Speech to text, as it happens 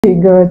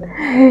God,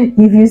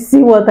 if you see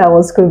what I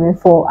was screaming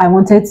for, I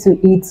wanted to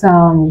eat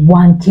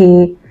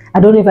 1K. I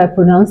don't know if I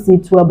pronounced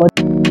it well, but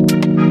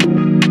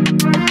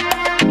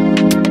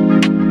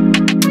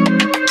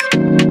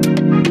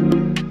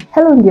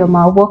hello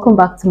Ndioma, welcome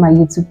back to my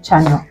YouTube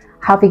channel.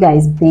 How have you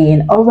guys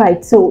been?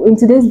 Alright, so in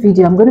today's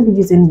video I'm going to be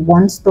using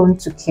one stone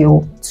to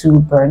kill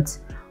two birds.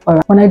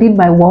 Alright, when I did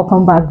my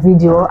welcome back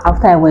video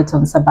after I went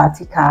on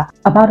sabbatical,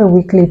 about a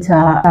week later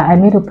I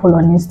made a poll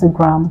on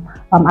Instagram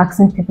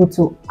asking people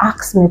to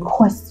ask me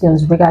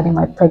questions regarding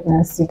my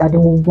pregnancy that they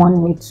will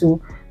want me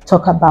to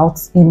talk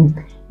about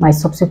in my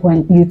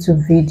subsequent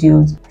YouTube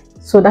videos.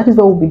 So that is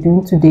what we'll be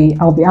doing today.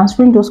 I'll be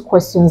answering those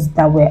questions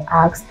that were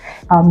asked.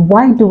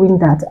 While doing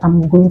that,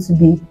 I'm going to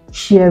be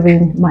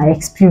sharing my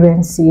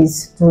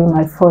experiences during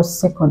my first,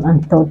 second,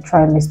 and third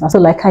trimester. So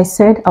like I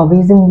said, I'll be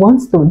using one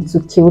stone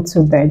to kill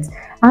two birds,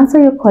 answer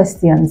your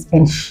questions,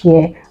 and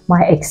share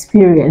my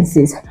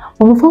experiences.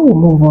 But before we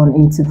move on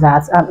into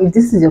that, if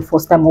this is your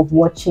first time of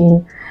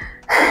watching,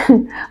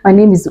 my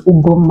name is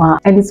Ugoma,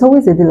 and it's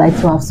always a delight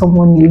to have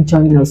someone new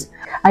join us.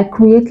 I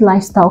create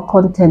lifestyle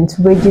content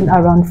ranging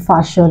around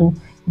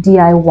fashion,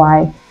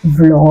 DIY,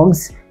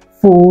 vlogs,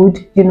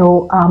 food,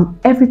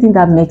 everything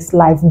that makes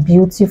life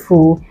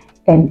beautiful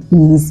and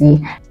easy.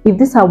 If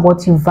these are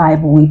what you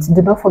vibe with,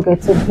 do not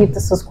forget to hit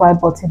the subscribe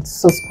button to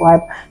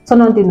subscribe,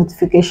 turn on the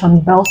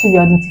notification bell so you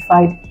are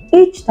notified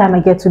each time I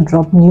get to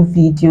drop new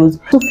videos.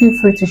 So feel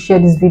free to share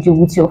this video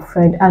with your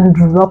friend and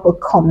drop a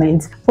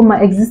comment. For my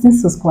existing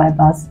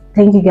subscribers,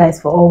 thank you guys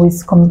for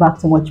always coming back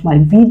to watch my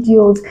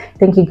videos.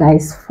 Thank you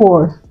guys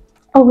for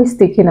always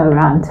sticking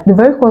around. The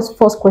very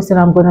first question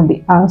I'm going to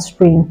be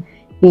answering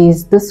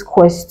is this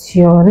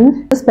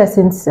question. This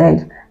person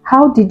said,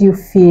 how did you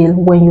feel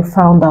when you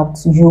found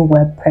out you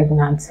were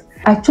pregnant?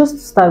 I chose to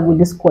start with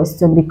this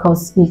question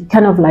because it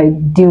kind of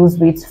like deals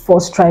with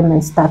first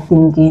trimester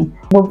thinking.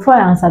 But before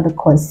I answer the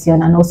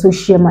question and also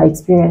share my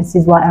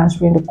experiences while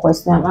answering the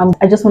question,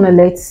 I just want to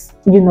let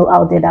you know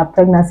out there that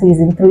pregnancy is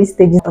in 3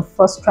 stages. The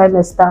first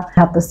trimester, I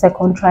have the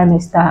second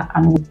trimester,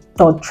 and the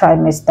third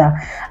trimester.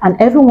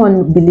 And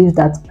everyone believes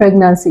that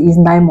pregnancy is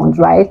 9 months,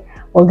 right?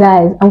 Well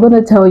guys, I'm going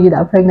to tell you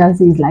that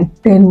pregnancy is like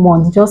 10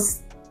 months.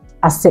 Just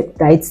accept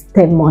that it's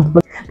 10 months,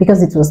 but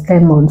because it was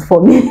 10 months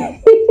for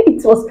me,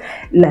 it was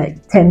like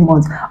 10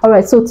 months. All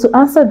right, so to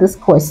answer this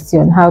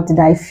question, how did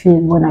I feel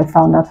when I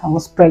found out I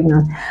was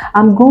pregnant?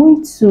 I'm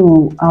going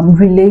to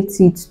relate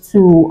it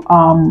to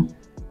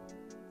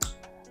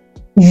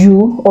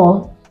you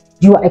are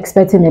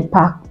expecting a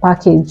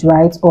package,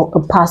 right, or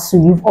a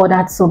parcel. You've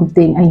ordered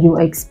something and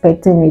you're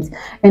expecting it,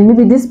 and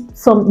maybe this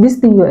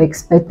thing you're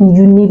expecting,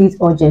 you need it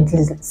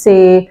urgently. Let's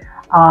say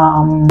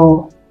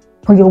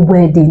for your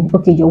wedding.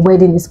 Okay, your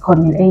wedding is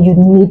coming and you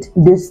need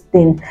this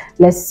thing.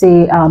 Let's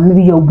say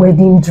maybe your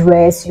wedding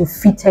dress, you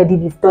fitted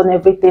it, you've done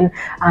everything,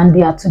 and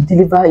they are to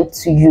deliver it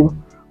to you.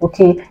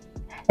 Okay,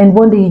 and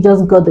one day you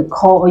just got the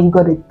call or you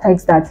got a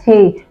text that,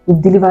 hey,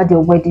 we've delivered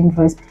your wedding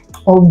dress,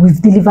 or we've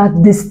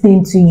delivered this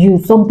thing to you,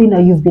 something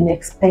that you've been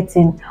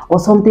expecting, or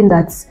something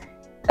that's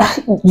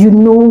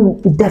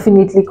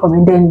definitely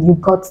coming. Then you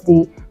got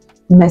the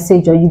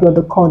message or you got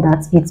the call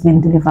that it's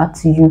been delivered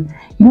to you.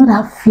 You know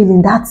that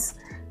feeling? That's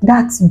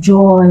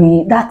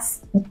joy. That's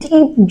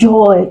deep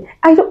joy.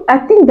 I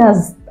think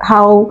that's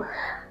how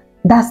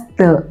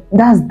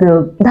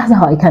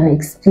I can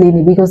explain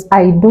it, because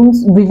I don't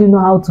really know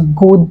how to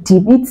go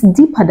deep. It's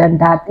deeper than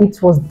that.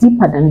 It was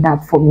deeper than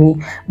that for me,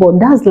 but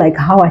that's like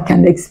how I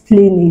can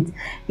explain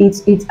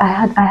it.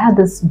 I had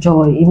this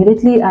joy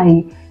immediately.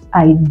 I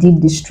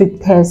did the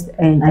street test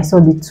and I saw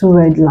the 2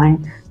 red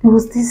line. There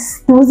was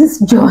this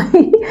joy.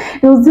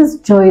 There was this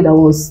joy that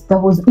was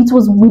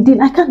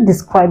within. I can't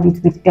describe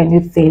it with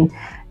anything.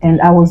 And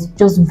I was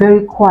just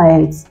very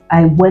quiet.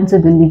 I went to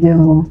the living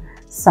room,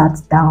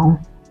 sat down,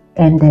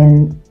 and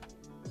then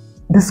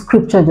the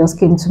scripture just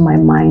came to my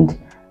mind.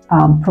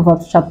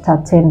 Proverbs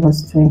chapter 10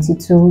 verse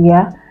 22.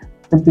 Yeah,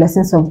 the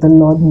blessings of the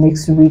Lord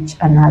makes rich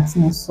and adds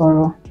no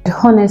sorrow.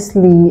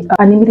 Honestly,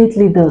 and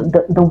immediately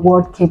the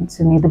word came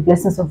to me, the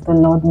blessings of the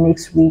Lord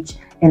makes rich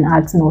and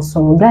adds no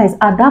sorrow. Guys,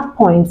 at that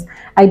point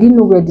I didn't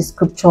know where the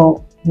scripture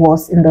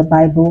was in the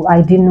Bible.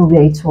 I didn't know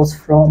where it was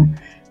from,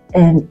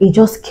 and it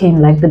just came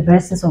like the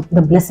blessings of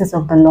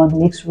the Lord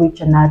makes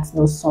rich and adds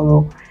no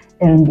sorrow.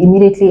 And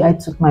immediately I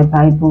took my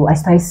Bible, I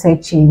started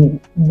searching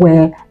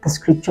where the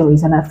scripture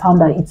is, and I found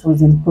that it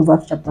was in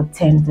Proverbs chapter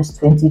 10 verse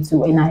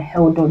 22, and I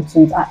held on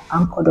to it. I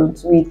anchored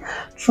onto it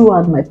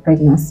throughout my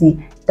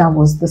pregnancy. That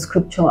was the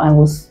scripture I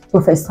was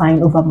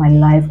prophesying over my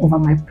life, over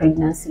my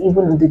pregnancy.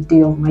 Even on the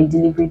day of my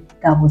delivery,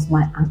 that was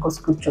my anchor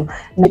scripture.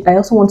 And I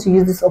also want to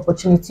use this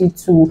opportunity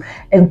to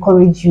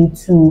encourage you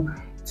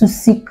to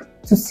seek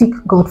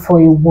God for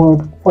a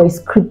word, for a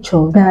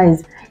scripture.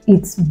 Guys,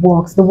 it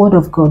works. The word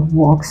of God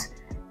works.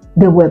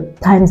 There were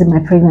times in my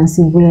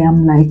pregnancy where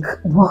I'm like,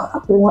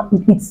 what?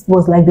 It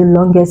was like the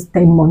longest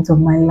 10 months of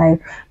my life.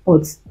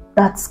 But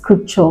that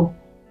scripture,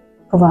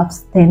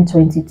 Proverbs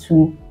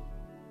 10:22,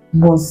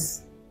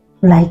 was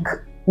like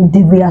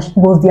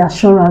was the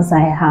assurance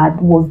I had,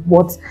 was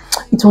what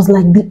it was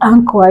like the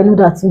anchor. I know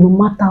that no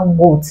matter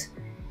what,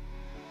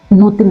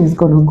 nothing is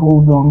gonna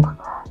go wrong.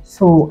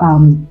 So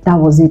that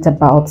was it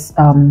about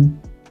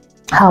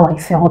how I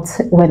felt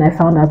when I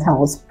found out I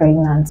was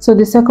pregnant. So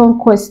the second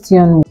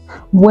question,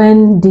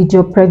 when did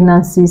your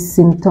pregnancy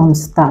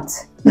symptoms start?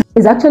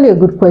 It's actually a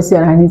good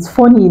question, and it's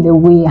funny in a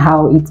way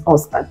how it all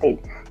started.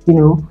 You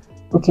know,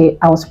 okay,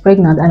 I was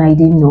pregnant and I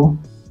didn't know,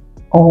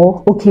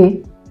 or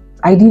okay,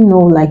 I didn't know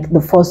like the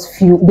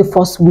first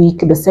week,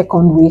 the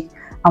second week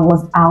I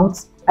was out.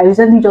 I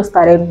recently just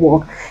started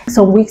work.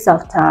 Some weeks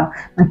after,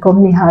 my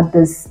company had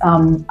this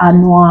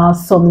annual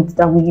summit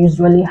that we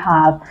usually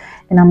have,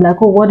 and I'm like,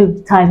 oh, what a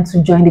time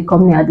to join the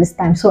company at this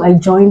time. So I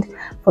joined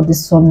for the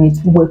summit.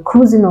 We were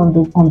cruising on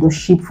the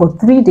ship for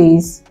 3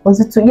 days. Was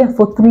it two? Yeah,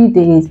 for 3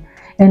 days.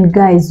 And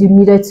guys, you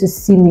needed to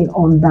see me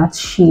on that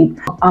ship.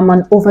 I'm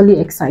an overly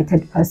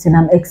excited person.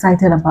 I'm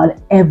excited about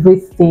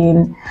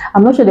everything.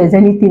 I'm not sure there's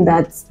anything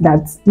that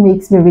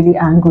makes me really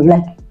angry.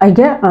 Like I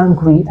get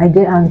angry,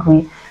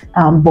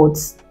 but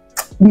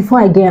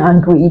before I get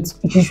angry, it's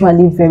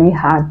usually very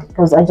hard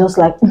because I just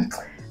like,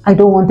 I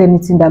don't want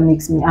anything that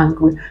makes me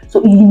angry.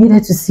 So you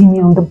needed to see me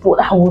on the boat.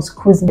 I was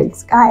cruising.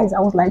 Guys, I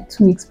was like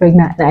 2 weeks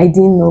pregnant and I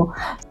didn't know.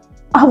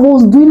 I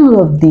was doing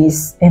all of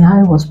this and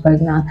I was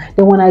pregnant.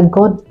 Then when I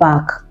got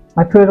back,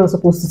 my period was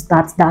supposed to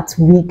start that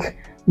week,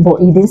 but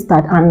it didn't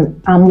start.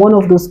 And I'm one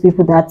of those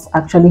people that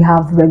actually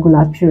have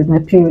regular period. My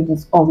period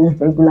is always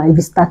regular. If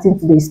it's starting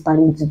today, it's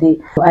starting today.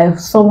 So I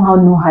somehow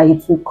know how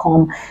it will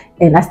come.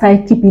 And I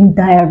started keeping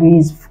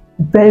diaries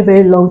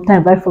very long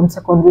time, right from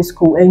secondary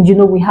school. And you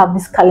know, we have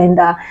this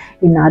calendar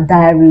in our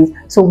diaries.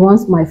 So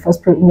once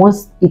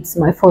it's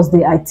my first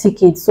day, I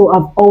take it. So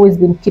I've always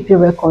been keeping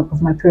record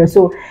of my period.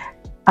 So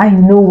I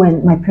know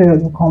when my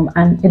period will come,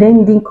 and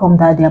then it didn't come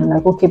that day. I'm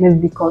like, okay, maybe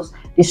because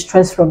the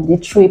stress from the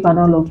trip and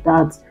all of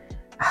that.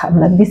 I'm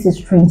like, this is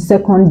strange.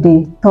 Second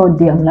day, third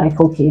day, I'm like,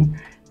 okay,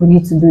 we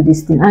need to do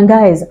this thing. And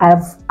guys,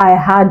 I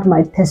had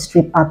my test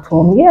strip at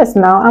home. Yes,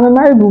 now I'm a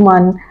married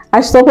woman.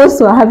 I'm supposed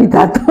to have it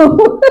at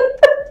home.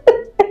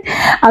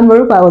 And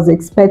moreover, I was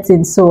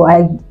expecting, so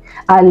I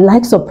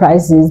like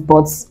surprises,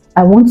 but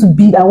I want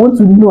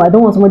to know. I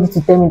don't want somebody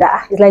to tell me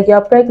that it's like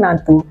you're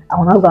pregnant too. I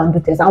will not go and do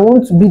tests. I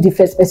want to be the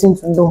first person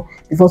to know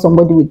before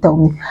somebody will tell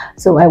me.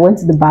 So I went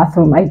to the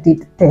bathroom, I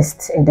did the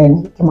test, and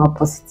then it came out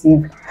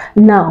positive.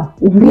 Now,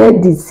 where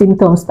did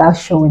symptoms start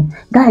showing?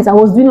 Guys, I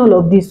was doing all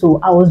of this, so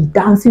I was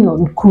dancing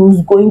on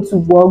cruise, going to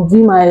work,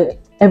 doing my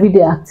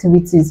everyday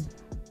activities.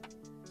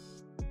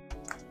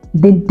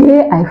 The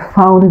day I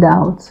found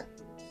out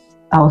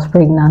I was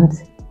pregnant,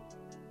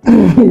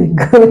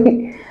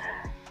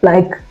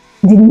 like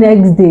the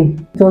next day,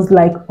 it was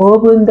like,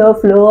 open the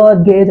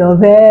floodgate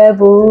of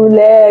heaven,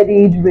 let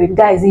it rain.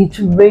 Guys, it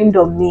rained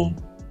on me.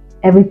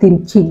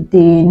 Everything kicked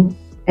in.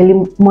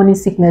 Early morning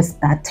sickness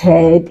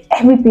started.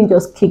 Everything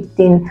just kicked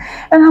in.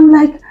 And I'm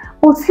like,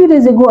 but a few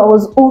days ago, I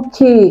was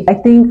okay. I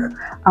think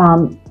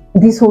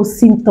this whole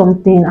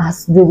symptom thing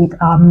has to do with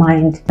our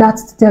mind.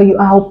 That's to tell you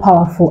how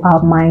powerful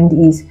our mind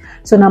is.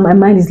 So now my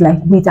mind is like,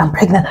 wait, I'm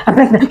pregnant.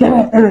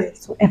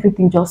 So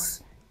everything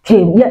just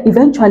came. Yeah,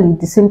 eventually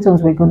the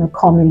symptoms were going to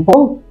come in. But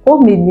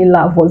what made me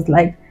laugh was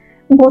like,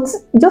 but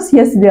just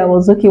yesterday I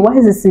was okay. Why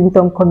is the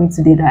symptom coming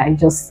today that I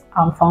just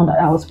found that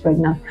I was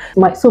pregnant?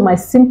 So my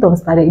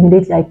symptoms started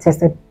immediately. I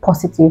tested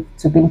positive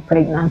to being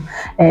pregnant,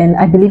 and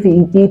I believe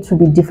it will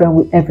be different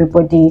with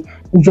everybody.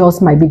 Yours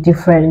might be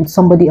different.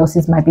 Somebody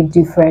else's might be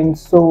different.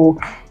 So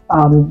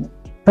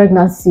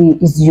pregnancy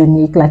is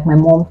unique. Like my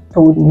mom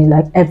told me,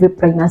 like every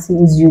pregnancy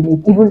is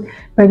unique. Even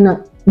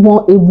a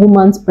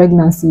woman's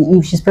pregnancy,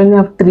 if she's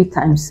pregnant 3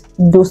 times,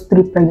 those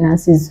 3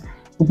 pregnancies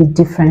will be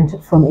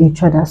different from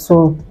each other.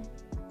 So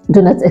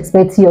do not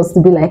expect yours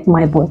to be like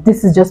mine, but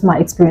this is just my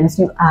experience.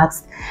 You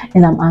asked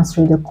and I'm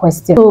answering the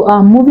question.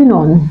 So moving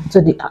on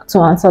to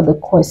answer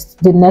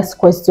the next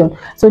question.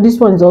 So this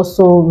one is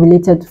also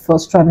related to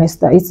first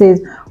trimester. It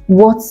says,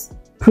 what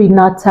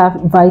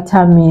prenatal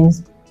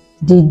vitamins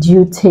did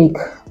you take?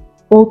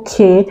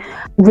 Okay,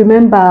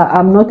 remember,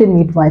 I'm not a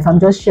midwife. I'm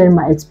just sharing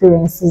my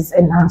experiences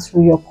and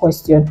answering your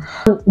question.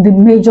 The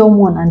major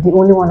one and the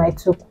only one I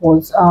took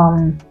was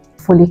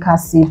folic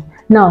acid.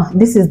 Now,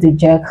 this is the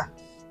jerk.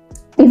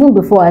 Even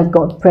before I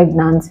got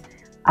pregnant,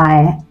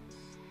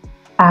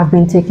 I've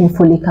been taking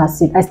folic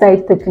acid. I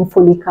started taking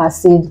folic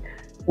acid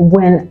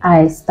when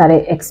I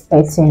started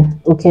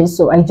expecting. Okay,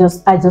 so I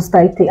just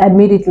started. I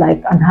made it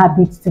like an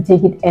habit to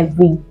take it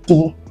every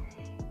day.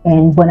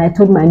 And when I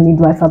told my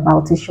midwife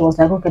about it, she was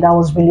like, okay, that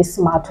was really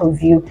smart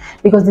of you.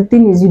 Because the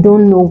thing is, you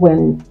don't know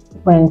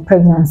when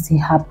pregnancy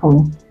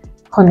happened.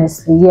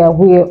 Honestly, yeah,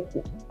 we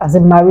as a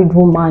married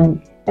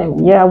woman,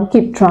 yeah, we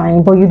keep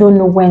trying, but you don't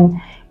know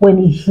when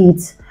it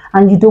hits.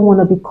 And you don't want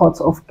to be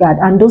caught off guard.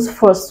 And those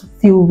first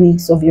few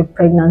weeks of your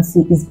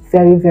pregnancy is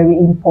very, very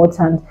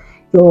important.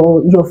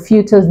 Your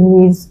fetus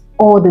needs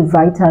all the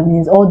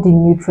vitamins, all the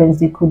nutrients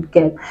they could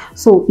get.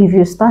 So if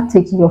you start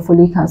taking your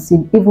folic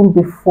acid even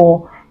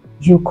before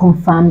you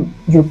confirm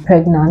you're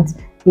pregnant,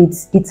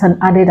 it's an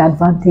added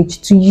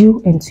advantage to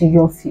you and to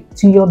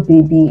your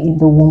baby in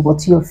the womb, or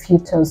to your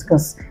fetus,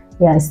 because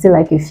yeah, it's still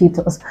like a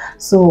fetus.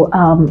 So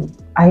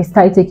I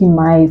started taking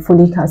my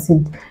folic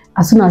acid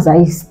as soon as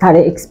I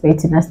started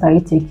expecting. I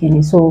started taking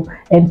it. So,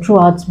 and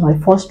throughout my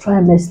first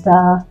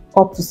trimester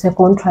up to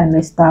second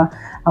trimester,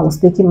 I was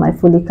taking my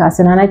folic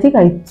acid, and I think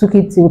I took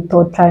it till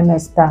third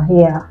trimester.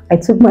 Yeah,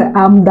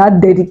 I'm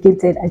that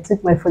dedicated. I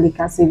took my folic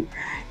acid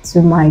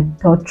to my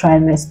third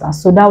trimester.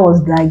 So that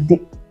was like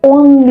the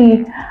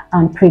only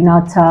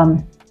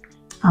prenatal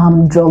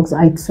drugs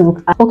I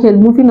took. Okay,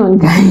 moving on,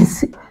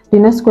 guys. The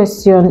next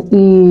question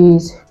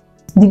is,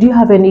 did you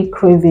have any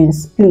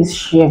cravings? Please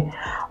share.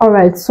 All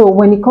right, so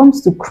when it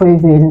comes to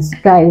cravings,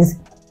 guys,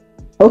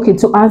 okay,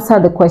 to answer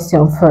the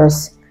question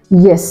first,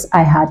 yes,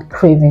 I had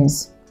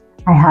cravings.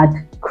 I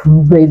had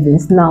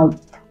cravings. Now,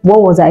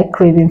 what was I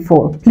craving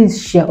for?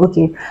 Please share.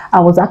 Okay, I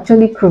was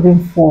actually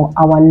craving for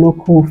our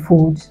local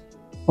food.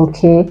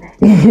 Okay,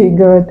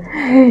 good.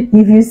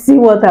 If you see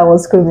what I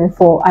was craving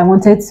for, I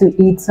wanted to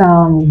eat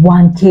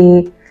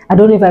 1K. I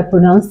don't know if I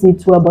pronounced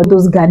it well, but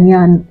those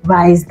Ghanaian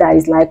rice that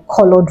is like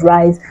colored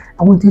rice.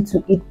 I wanted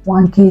to eat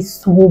 1K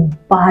so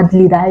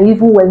badly that I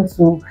even went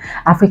to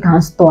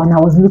African store and I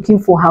was looking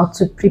for how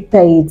to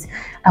prepare it.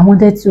 I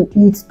wanted to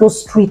eat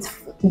those street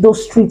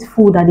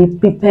food that they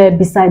prepare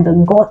beside the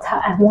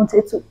gutter. I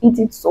wanted to eat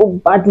it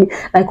so badly,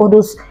 like all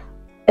those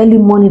early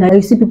morning that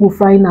you see people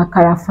frying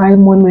akara,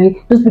 frying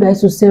money. Those people that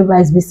used to sell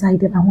rice beside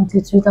them. I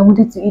wanted to eat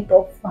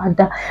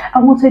ofada. I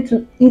wanted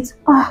to eat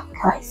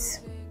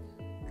guys.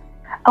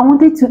 I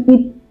wanted to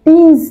eat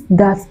things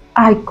that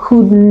I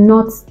could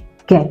not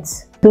get.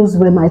 Those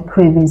were my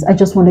cravings. I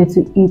just wanted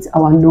to eat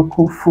our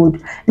local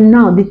food.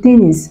 Now the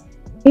thing is,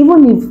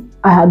 even if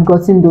I had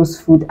gotten those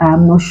food, I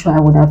am not sure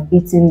I would have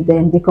eaten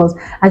them, because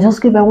I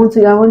just crave. I want to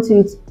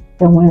eat.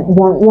 And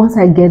once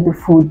I get the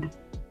food,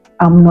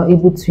 I'm not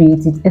able to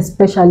eat it.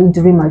 Especially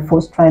during my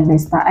first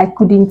trimester, I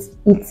couldn't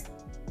eat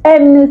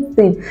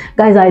anything.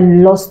 Guys, I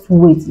lost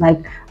weight.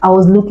 Like, I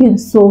was looking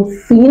so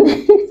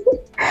thin.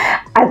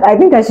 I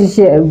think I should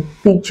share a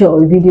picture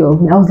or a video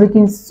of me. I was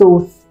looking so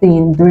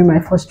thin during my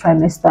first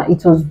trimester.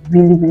 It was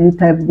really, really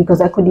terrible because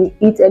I couldn't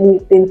eat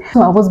anything.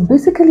 So I was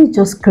basically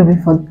just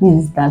craving for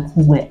things that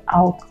were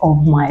out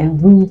of my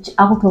reach,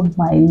 out of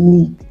my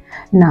league.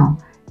 Now,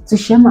 to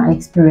share my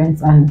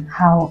experience and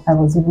how I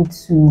was able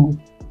to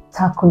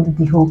tackle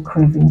the whole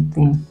craving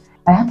thing,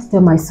 I had to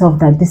tell myself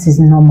that this is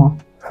normal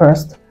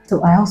first.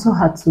 So I also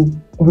had to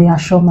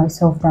reassure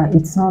myself that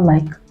it's not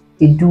like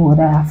a do or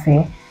die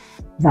affair,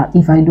 that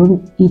if I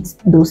don't eat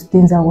those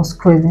things I was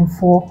craving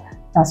for,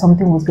 that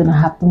something was going to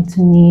happen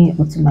to me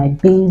or to my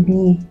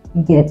baby.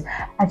 You get,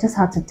 I just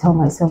had to tell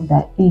myself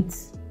that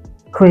it's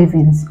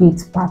cravings,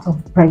 it's part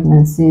of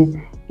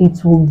pregnancy,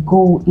 it will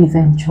go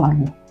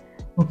eventually.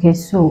 Okay,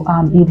 so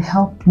it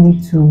helped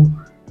me to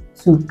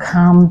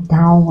calm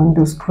down when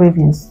those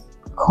cravings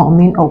come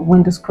in, or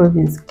when those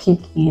cravings kick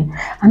in.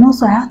 And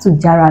also I had to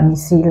jara me,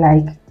 say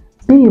like,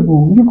 babe,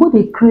 you go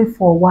dey crave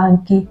for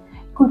 1K,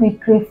 go dey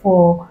crave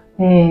for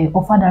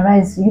ofada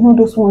rice, you know,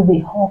 those ones they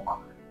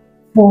hawk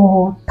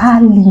for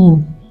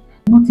Tallinn.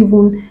 Not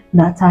even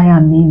that I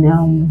am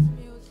in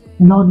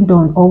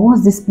London, or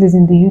what's this place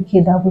in the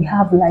UK that we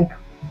have like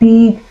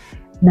big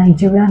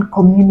Nigerian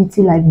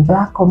community, like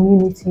black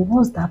community.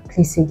 What's that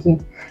place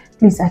again?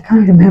 Please, I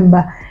can't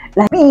remember.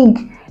 Like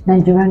big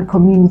Nigerian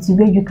community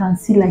where you can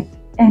see like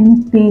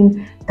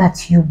anything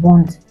that you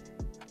want.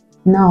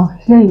 Now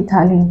here in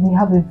Tallinn, we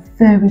have a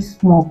very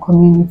small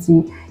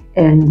community,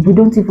 and we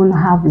don't even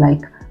have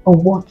like a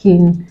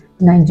walk-in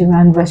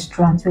Nigerian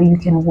restaurant where you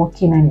can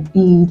walk in and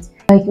eat.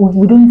 Like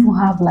we don't even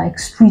have like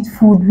street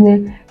food where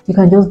you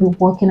can just be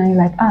walking and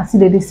you're like, see,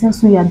 they sell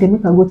suya, they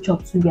make a go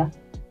chop suya.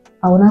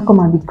 I will not come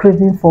and be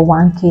craving for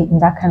 1K in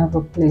that kind of a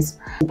place.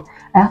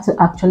 I have to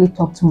actually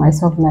talk to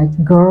myself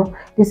like, girl,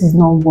 this is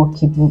not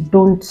workable.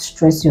 Don't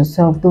stress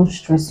yourself. Don't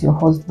stress your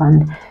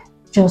husband.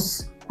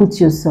 Just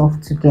put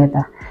yourself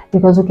together.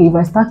 Because, okay, if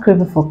I start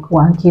craving for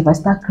 1K, if I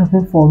start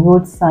craving for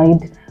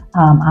roadside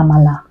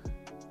amala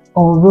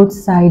or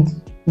roadside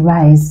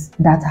rice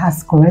that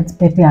has correct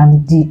pepper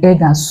and the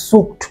egg are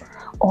soaked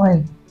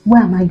oil,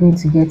 where am I going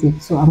to get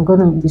it? So I'm going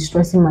to be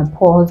stressing my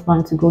poor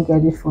husband to go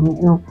get it for me.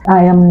 You know,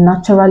 I am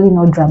naturally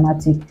not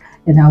dramatic,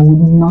 and I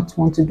would not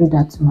want to do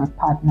that to my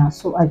partner.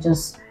 So I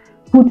just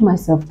put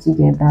myself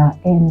together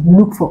and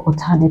look for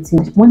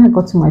alternatives. When I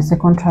got to my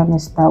second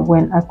trimester,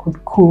 when I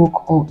could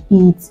cook or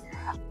eat,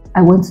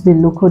 I went to the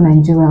local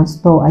Nigerian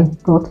store. I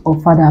got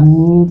ofada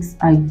mix.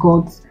 I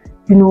got,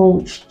 you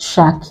know,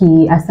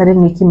 shaki. I started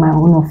making my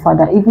own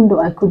ofada, even though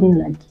I couldn't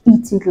like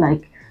eat it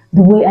like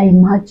the way I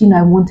imagined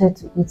I wanted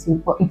to eat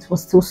it, but it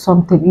was still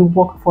something. It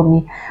worked for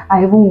me.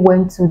 I even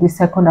went to the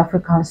second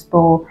African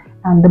store,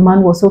 and the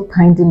man was so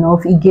kind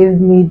enough. He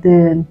gave me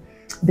the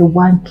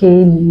 1K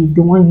leaf,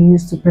 the one you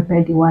used to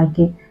prepare the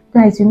 1K.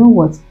 Guys, you know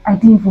what? I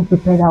didn't even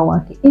prepare that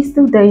 1K. It's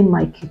still there in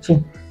my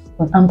kitchen,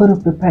 but I'm going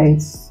to prepare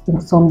it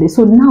someday.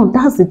 So now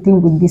that's the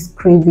thing with this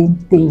craving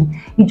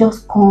thing. It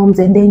just comes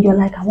and then you're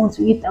like, I want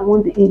to eat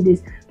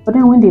this. but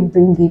then when they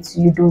bring it,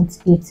 you don't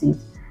eat it.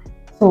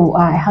 So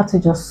I had to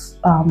just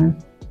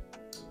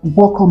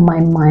work on my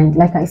mind.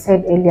 Like I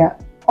said earlier,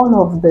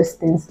 all of these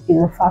things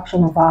is a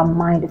fraction of our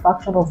mind, a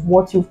fraction of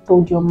what you've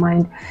told your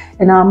mind.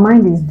 And our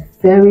mind is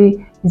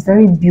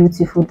very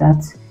beautiful,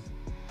 that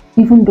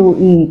even though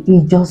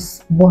it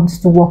just wants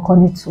to work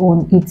on its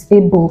own, it's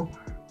able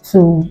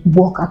to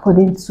work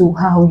according to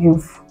how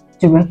you've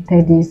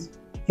directed it.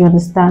 You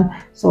understand?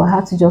 So I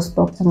had to just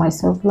talk to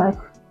myself like,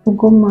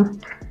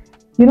 Ugoma,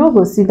 you don't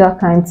go see that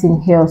kind of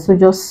thing here, so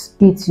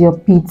just eat your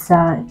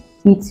pizza,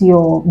 eat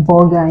your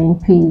burger in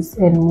peace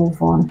and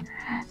move on.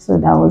 So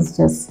that was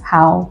just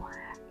how,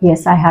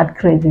 yes, I had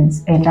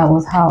cravings, and that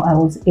was how I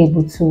was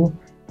able to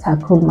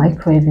tackle my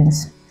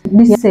cravings.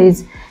 This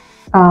says,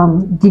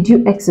 did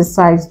you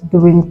exercise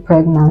during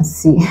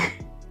pregnancy?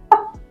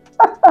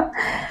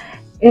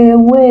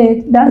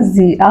 Anyway, that's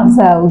the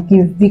answer I will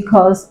give,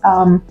 because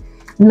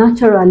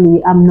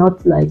naturally I'm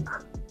not like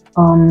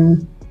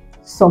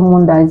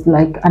someone that is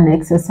like an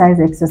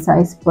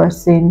exercise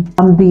person.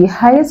 The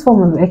highest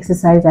form of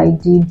exercise I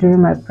did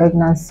during my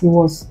pregnancy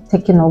was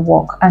taking a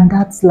walk, and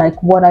that's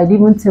like what I did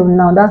even till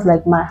now. That's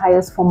like my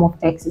highest form of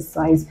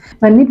exercise.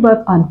 My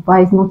midwife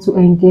advised not to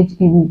engage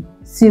in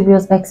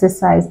serious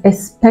exercise,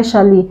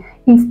 especially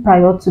if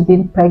prior to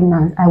being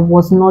pregnant I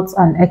was not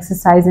an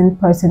exercising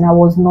person. I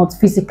was not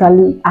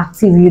physically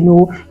active, you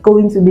know,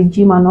 going to the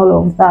gym and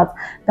all of that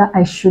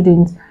I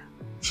shouldn't.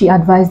 She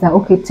advised that,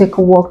 okay, take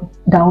a walk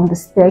down the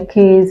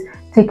staircase,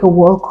 take a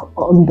walk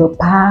on the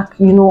park,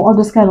 you know, all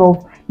those kind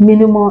of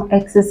minimal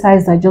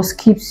exercise that just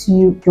keeps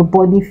your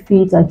body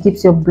fit and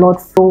keeps your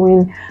blood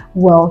flowing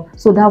well.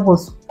 So that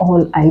was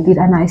all I did,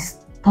 and I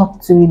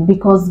stuck to it,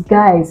 because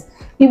guys,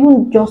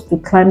 even just to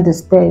climb the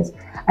stairs,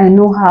 I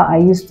know how I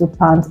used to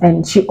pant.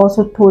 And she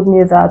also told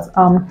me that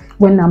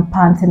when I'm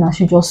panting, I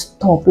should just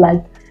stop.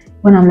 Like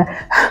when I'm like,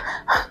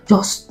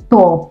 just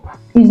stop.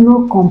 It's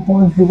not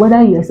compulsory.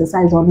 Whether you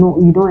exercise or no,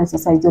 you don't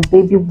exercise, your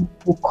baby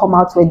will come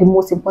out well. The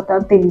most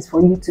important thing is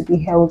for you to be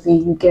healthy,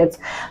 you get.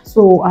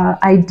 So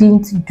I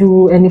didn't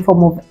do any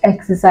form of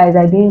exercise.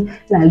 I didn't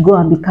like go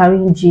and be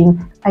carrying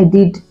gym. I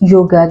did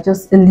yoga,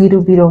 just a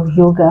little bit of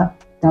yoga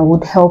that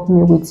would help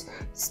me with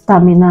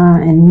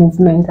stamina and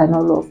movement and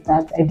all of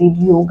that. I did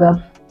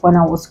yoga when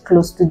I was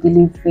close to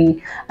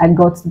delivery. I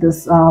got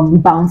this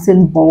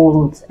bouncing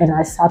balls, and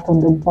I sat on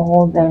the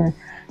ball, and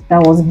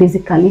that was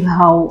basically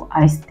how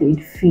I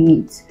stayed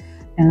fit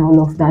and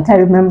all of that. I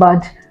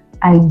remembered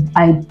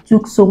I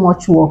took so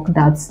much work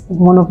that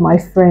one of my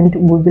friends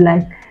would be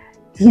like,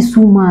 this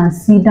woman,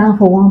 sit down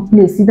for one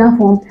place, sit down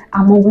for one.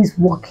 I'm always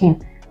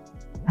working.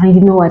 And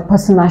you know, I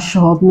personal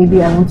shop,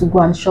 maybe I want to go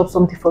and shop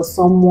something for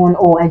someone,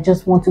 or I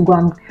just want to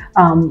go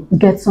and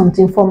get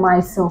something for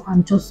myself.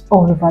 I'm just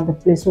all over the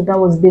place. So that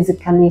was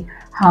basically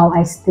how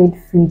I stayed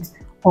fit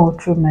all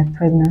through my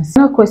pregnancy.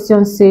 Another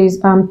question says,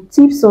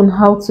 tips on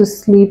how to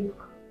sleep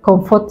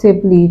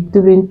comfortably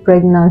during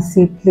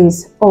pregnancy,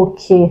 please.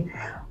 Okay,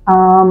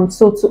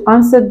 so to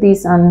answer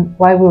this, and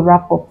why we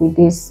wrap up with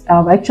this,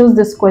 I chose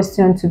this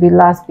question to be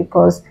last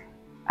because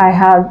I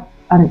had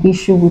an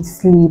issue with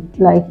sleep.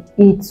 Like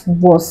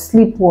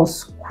sleep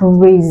was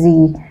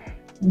crazy,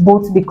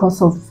 both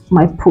because of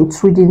my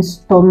protruding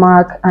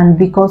stomach and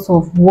because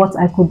of what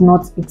I could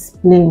not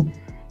explain.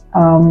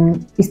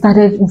 It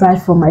started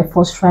right from my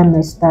first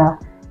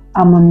trimester.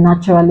 I'm a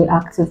naturally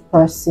active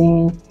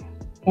person,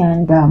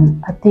 and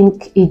I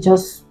think it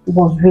just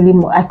was really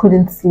I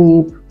couldn't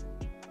sleep.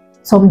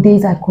 Some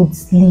days I could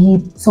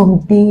sleep, some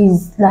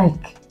days,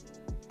 like,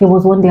 there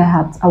was one day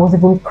I was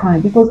even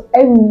crying because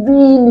I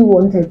really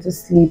wanted to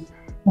sleep,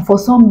 but for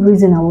some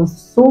reason I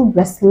was so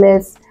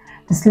restless.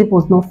 The sleep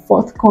was not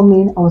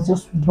forthcoming. I was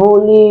just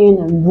rolling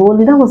and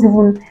rolling. That was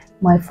even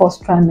my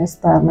first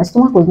trimester. My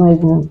stomach was not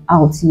even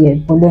out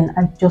yet, but then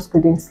I just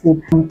couldn't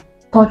sleep.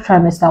 Third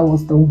trimester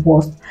was the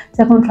worst.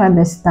 Second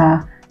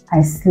trimester,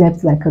 I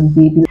slept like a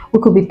baby.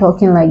 We could be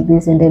talking like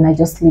this and then I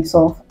just sleep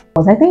off.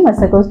 I think my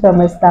second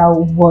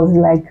trimester was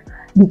like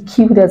the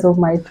cutest of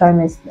my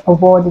trimester,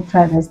 of all the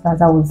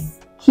trimesters. I was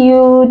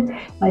cute.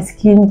 My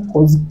skin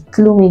was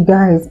gloomy,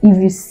 guys.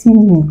 If you see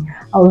me,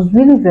 I was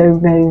really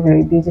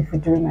very beautiful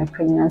during my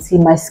pregnancy.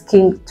 My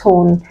skin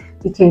tone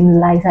became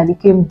lighter. I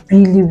became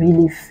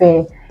really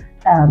fair.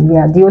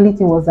 Yeah, the only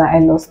thing was that I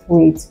lost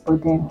weight,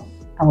 but then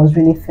I was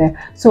really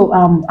fair. So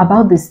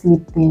about the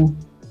sleep thing,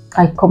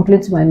 I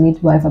complained to my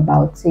midwife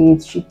about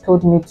it. She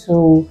told me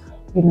to,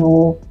 you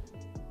know,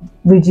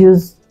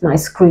 reduce my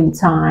screen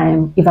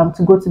time. If I'm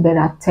to go to bed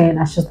at 10,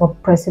 I should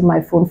stop pressing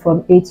my phone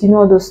from 8, you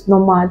know, those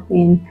normal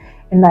things.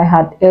 And I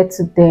had adhered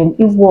to them.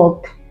 It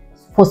worked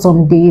for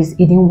some days, it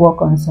didn't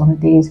work on some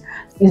days.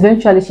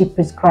 Eventually she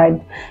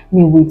prescribed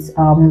me with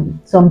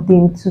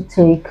something to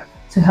take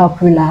to help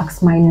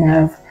relax my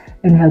nerve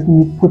and help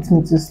me put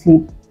me to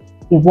sleep.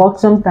 It worked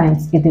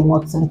sometimes, it didn't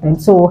work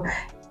sometimes. So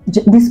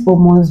these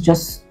hormones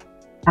just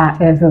are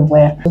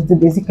everywhere.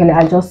 Basically,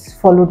 I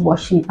just followed what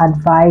she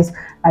advised.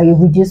 I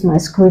reduced my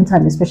screen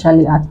time,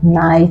 especially at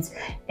night,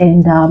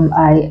 and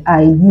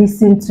I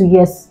listened to,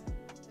 yes,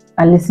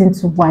 I listened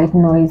to white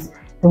noise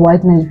The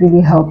white noise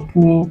really helped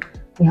me.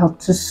 It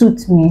helped to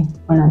soothe me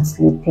when I'm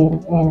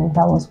sleeping, and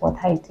that was what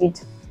I did.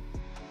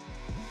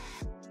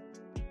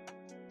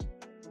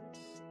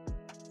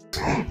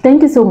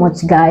 Thank you so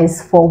much,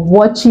 guys, for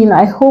watching.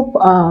 I hope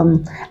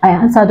I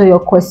answered all your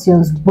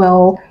questions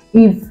well.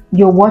 If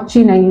you're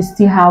watching and you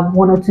still have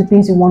one or two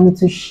things you want me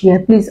to share,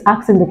 please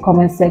ask in the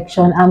comment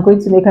section. I'm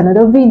going to make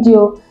another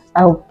video.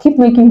 I'll keep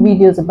making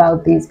videos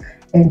about this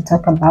and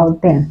talk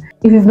about them.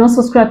 If you've not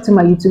subscribed to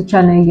my YouTube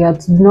channel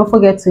yet, do not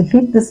forget to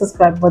hit the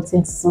subscribe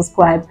button to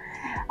subscribe.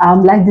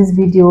 Like this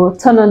video,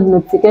 turn on the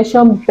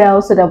notification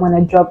bell so that when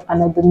I drop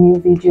another new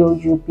video,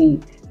 you'll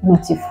be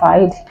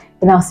notified.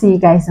 And I'll see you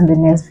guys in the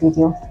next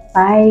video.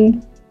 Bye.